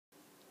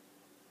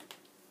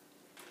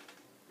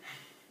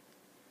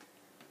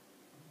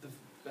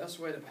best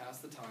way to pass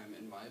the time,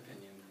 in my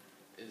opinion,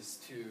 is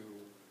to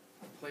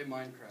play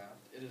Minecraft.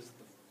 It is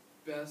the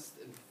best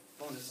and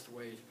funnest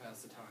way to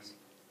pass the time.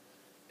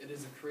 It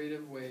is a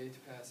creative way to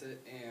pass it,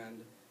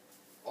 and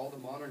all the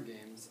modern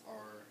games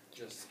are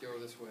just go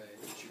this way,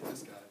 shoot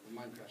this guy, but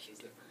Minecraft is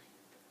different.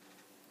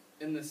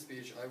 In this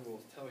speech, I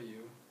will tell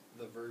you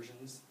the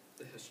versions,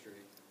 the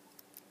history,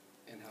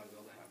 and how to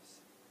build a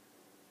house.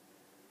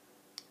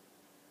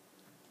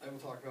 I will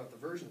talk about the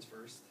versions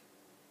first.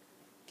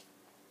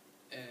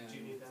 And do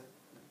you need that?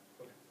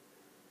 Okay.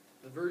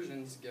 The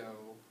versions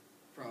go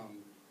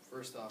from,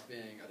 first off,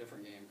 being a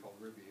different game called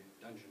Ruby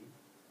Dungeon,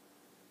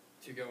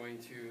 to going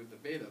to the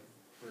beta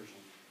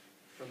version.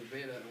 From the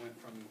beta, it went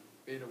from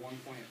beta 1.0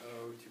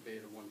 to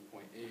beta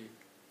 1.8,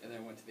 and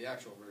then went to the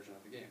actual version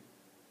of the game.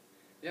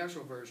 The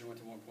actual version went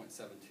to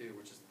 1.72,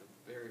 which is the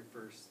very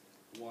first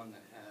one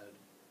that had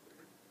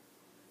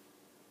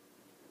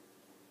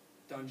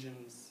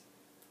dungeons,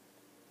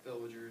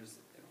 villagers,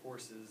 and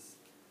horses,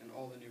 and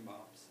all the new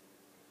mobs.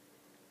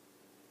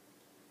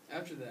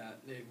 After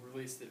that, they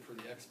released it for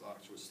the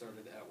Xbox, which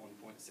started at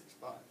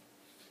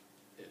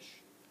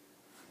 1.65-ish.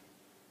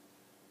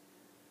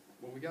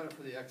 When we got it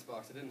for the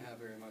Xbox, it didn't have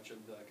very much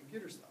of the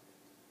computer stuff,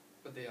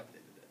 but they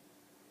updated it.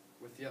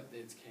 With the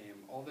updates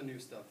came all the new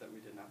stuff that we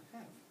did not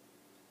have.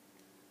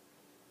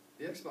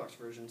 The Xbox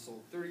version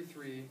sold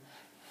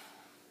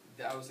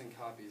 33,000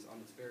 copies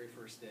on its very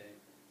first day.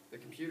 The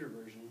computer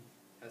version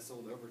has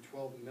sold over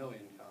 12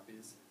 million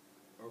copies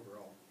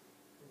overall.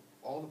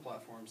 All the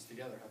platforms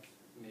together have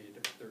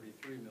made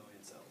 33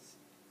 million sales.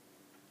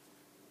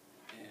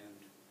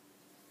 And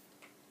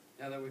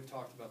now that we've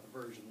talked about the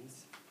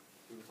versions,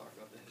 we will talk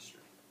about the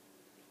history.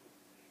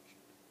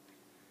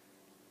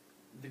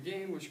 The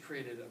game was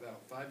created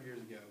about 5 years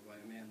ago by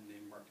a man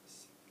named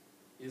Marcus.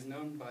 He is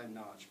known by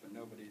Notch, but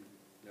nobody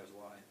knows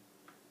why.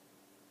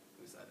 At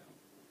least I don't.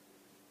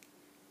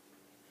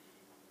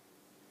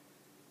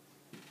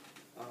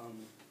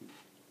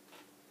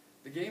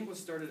 The game was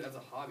started as a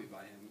hobby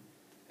by him,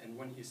 and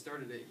when he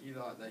started it, he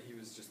thought that he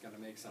was just going to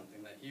make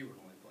something that he would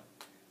only play.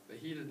 But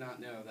he did not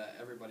know that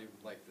everybody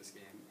would like this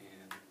game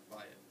and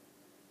buy it.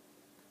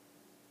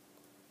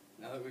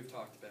 Now that we've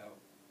talked about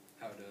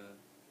the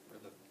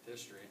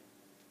history,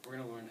 we're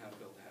going to learn how to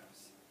build a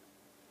house.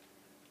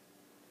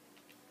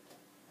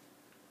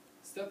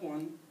 Step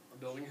one of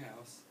building a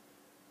house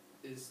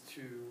is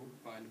to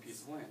find a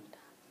piece of land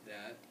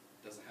that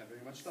doesn't have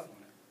very much stuff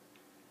on it.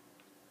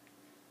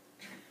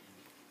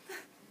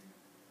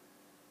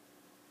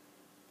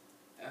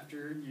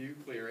 After you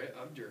clear it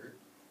of dirt,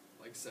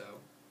 like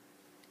so,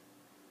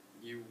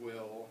 you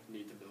will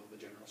need to build the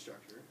general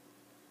structure.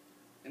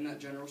 In that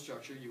general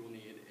structure, you will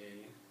need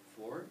a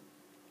floor,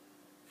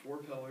 4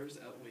 pillars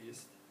at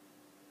least,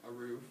 a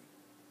roof,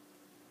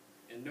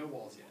 and no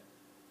walls yet.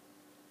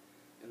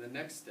 In the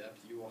next step,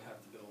 you will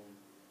have to build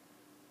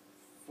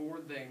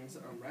 4 things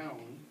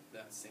around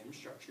that same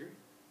structure,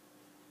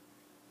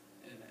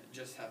 and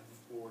just have the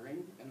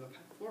flooring and the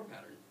floor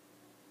pattern.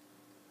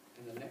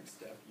 In the next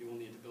step, you will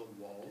need to build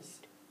walls,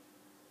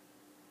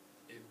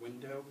 a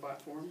window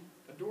platform,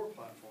 a door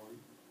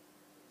platform,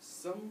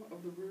 some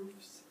of the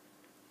roofs,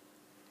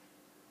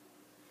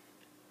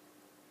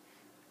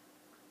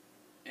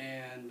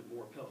 and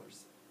more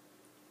pillars.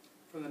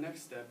 For the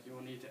next step, you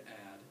will need to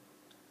add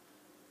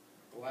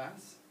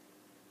glass,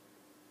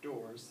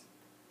 doors,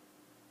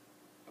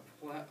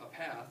 a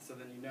path so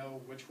then you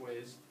know which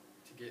ways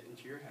to get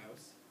into your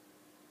house.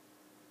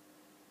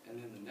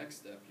 And then the next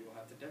step, you will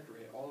have to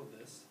decorate all of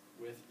this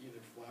with either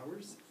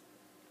flowers,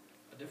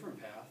 a different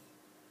path,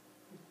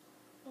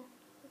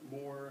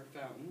 more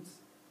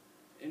fountains,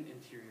 and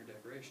interior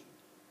decoration.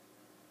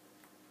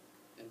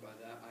 And by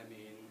that I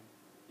mean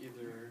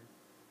either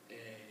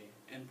an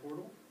end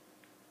portal,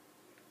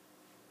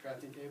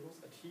 crafting tables,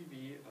 a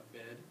TV, a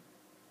bed,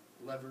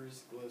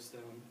 levers,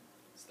 glowstone,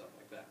 stuff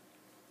like that.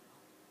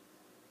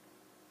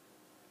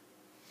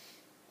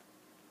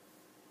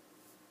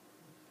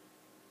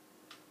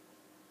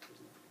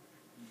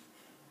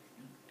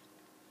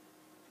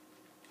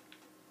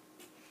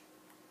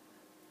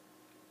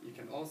 You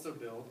can also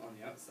build on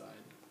the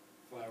outside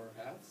flower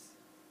paths,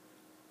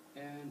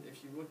 and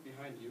if you look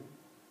behind you,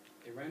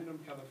 a random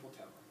colorful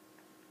tower.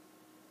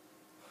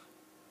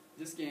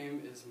 This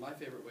game is my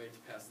favorite way to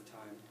pass the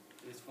time.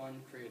 It is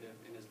fun, creative,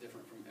 and is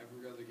different from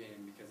every other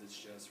game because it's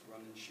just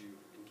run and shoot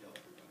and kill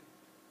everybody.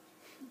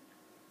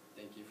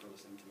 Thank you for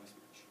listening to my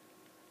speech.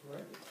 All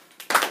right.